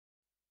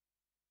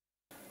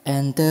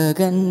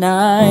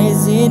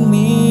Antagonizing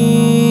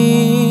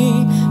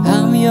me,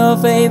 I'm your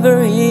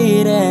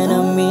favorite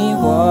enemy.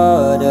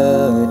 What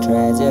a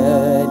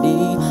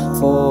tragedy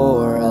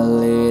for a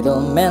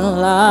little man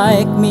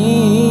like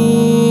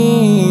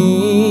me.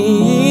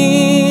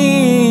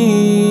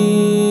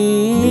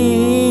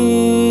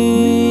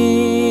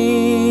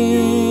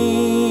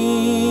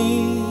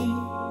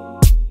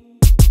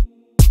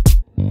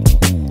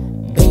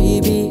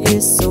 Baby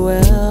is a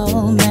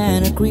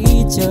well-mannered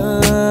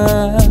creature,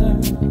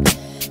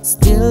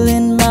 still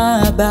in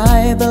my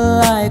Bible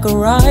like a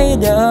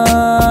rider.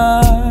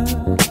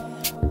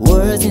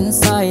 Words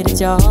inside a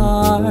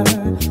jar,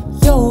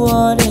 your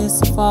word is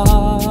so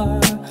far,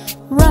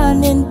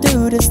 run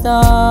into the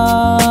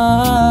stars.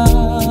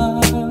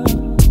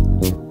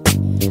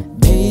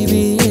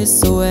 Baby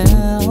is a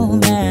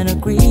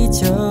well-mannered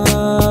creature,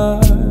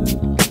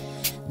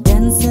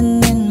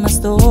 dancing in my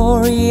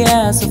story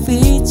as a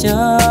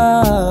feature.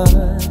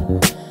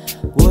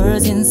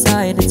 Words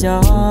inside a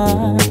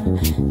jar,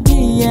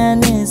 the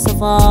end is so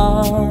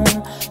far,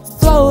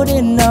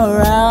 floating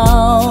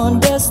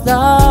around the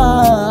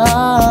stars.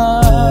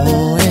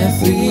 Oh,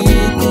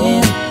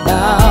 everything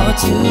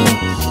about you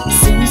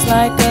seems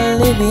like a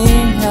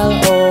living hell.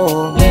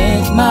 Oh,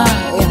 make my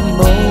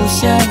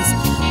emotions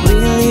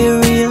really,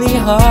 really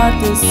hard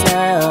to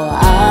sell.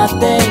 I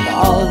take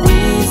all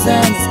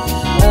reasons,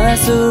 a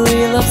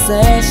surreal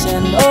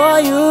obsession. Oh,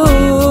 you,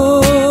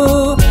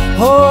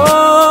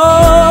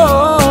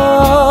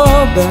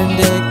 burn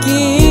the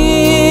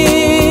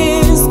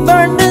keys,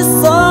 burn the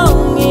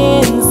song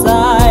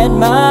inside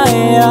my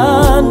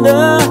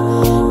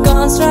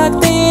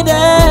under-constructed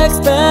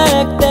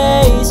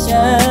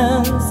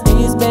expectations.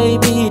 Please,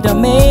 baby,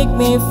 don't make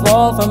me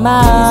fall for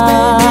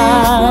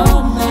mine.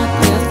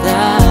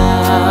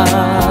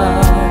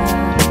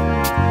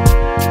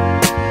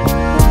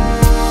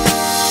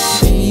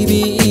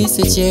 Baby, it's a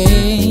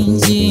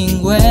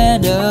changing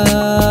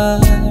weather,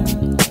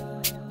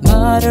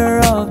 mother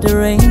of the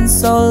rain,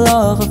 soul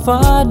of a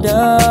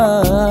father.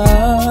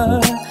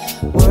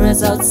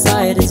 Words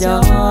outside the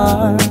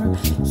jar,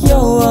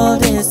 your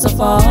world is so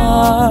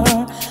far,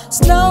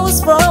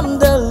 snows from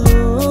the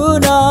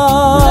lunar. Oh,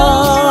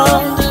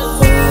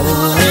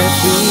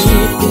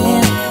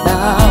 everything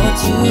about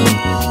you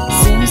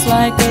seems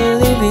like a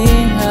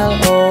living hell.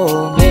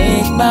 Oh,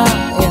 make my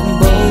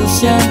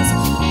emotions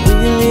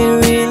really,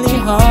 really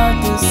hard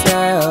to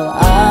sell.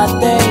 I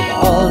take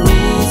all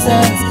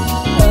reasons,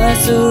 a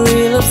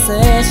surreal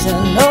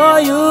obsession. Oh,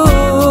 you,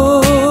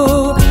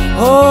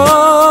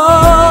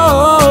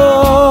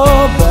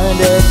 burn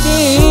the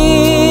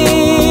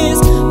keys,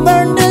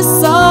 burn the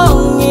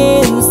song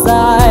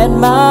inside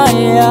my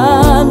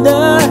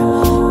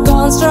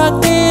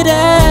under-constructed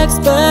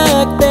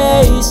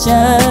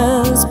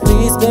expectations.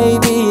 Please,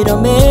 baby,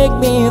 don't make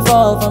me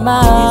fall for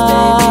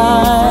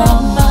mine.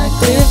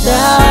 Cliff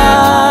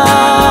down.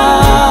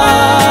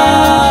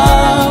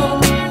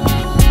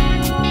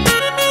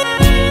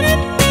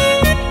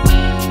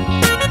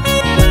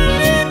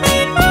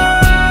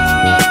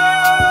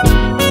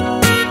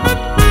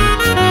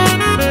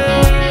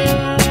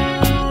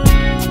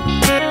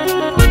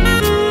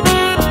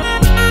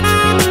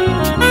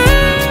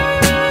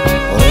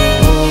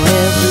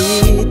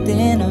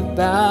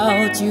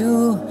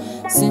 You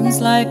seems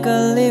like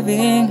a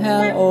living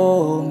hell.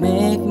 Oh,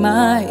 make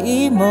my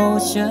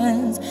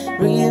emotions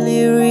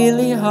really,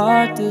 really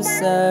hard to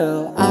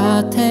sell.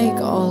 I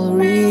take all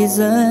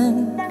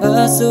reason,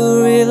 a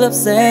surreal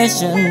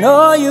obsession.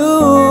 Oh,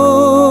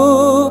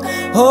 you,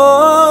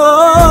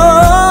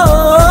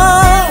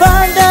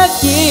 burn the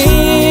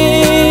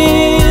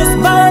keys,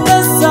 burn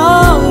the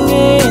song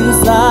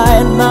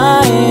inside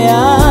my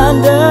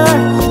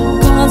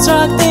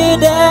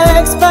under-constructed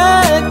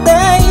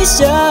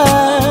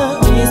expectations.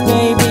 Please,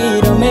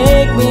 baby, don't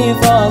make me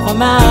fall for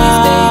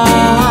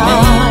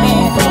mine.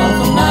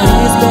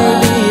 Please,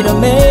 baby,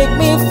 don't make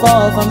me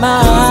fall for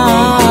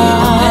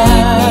mine.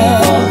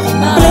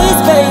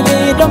 Please,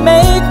 baby, don't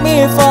make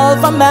me fall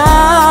for mine.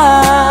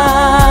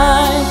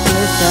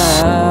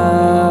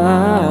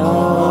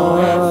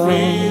 Oh,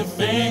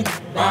 everything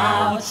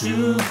about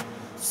you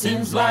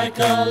seems like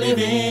a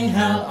living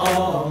hell.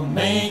 Oh,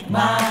 make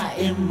my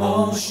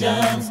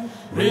emotions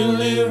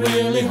really,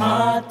 really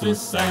hard to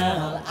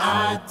sell.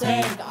 I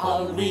take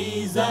all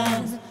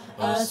reasons,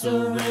 a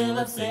surreal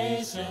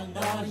obsession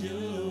on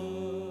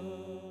you.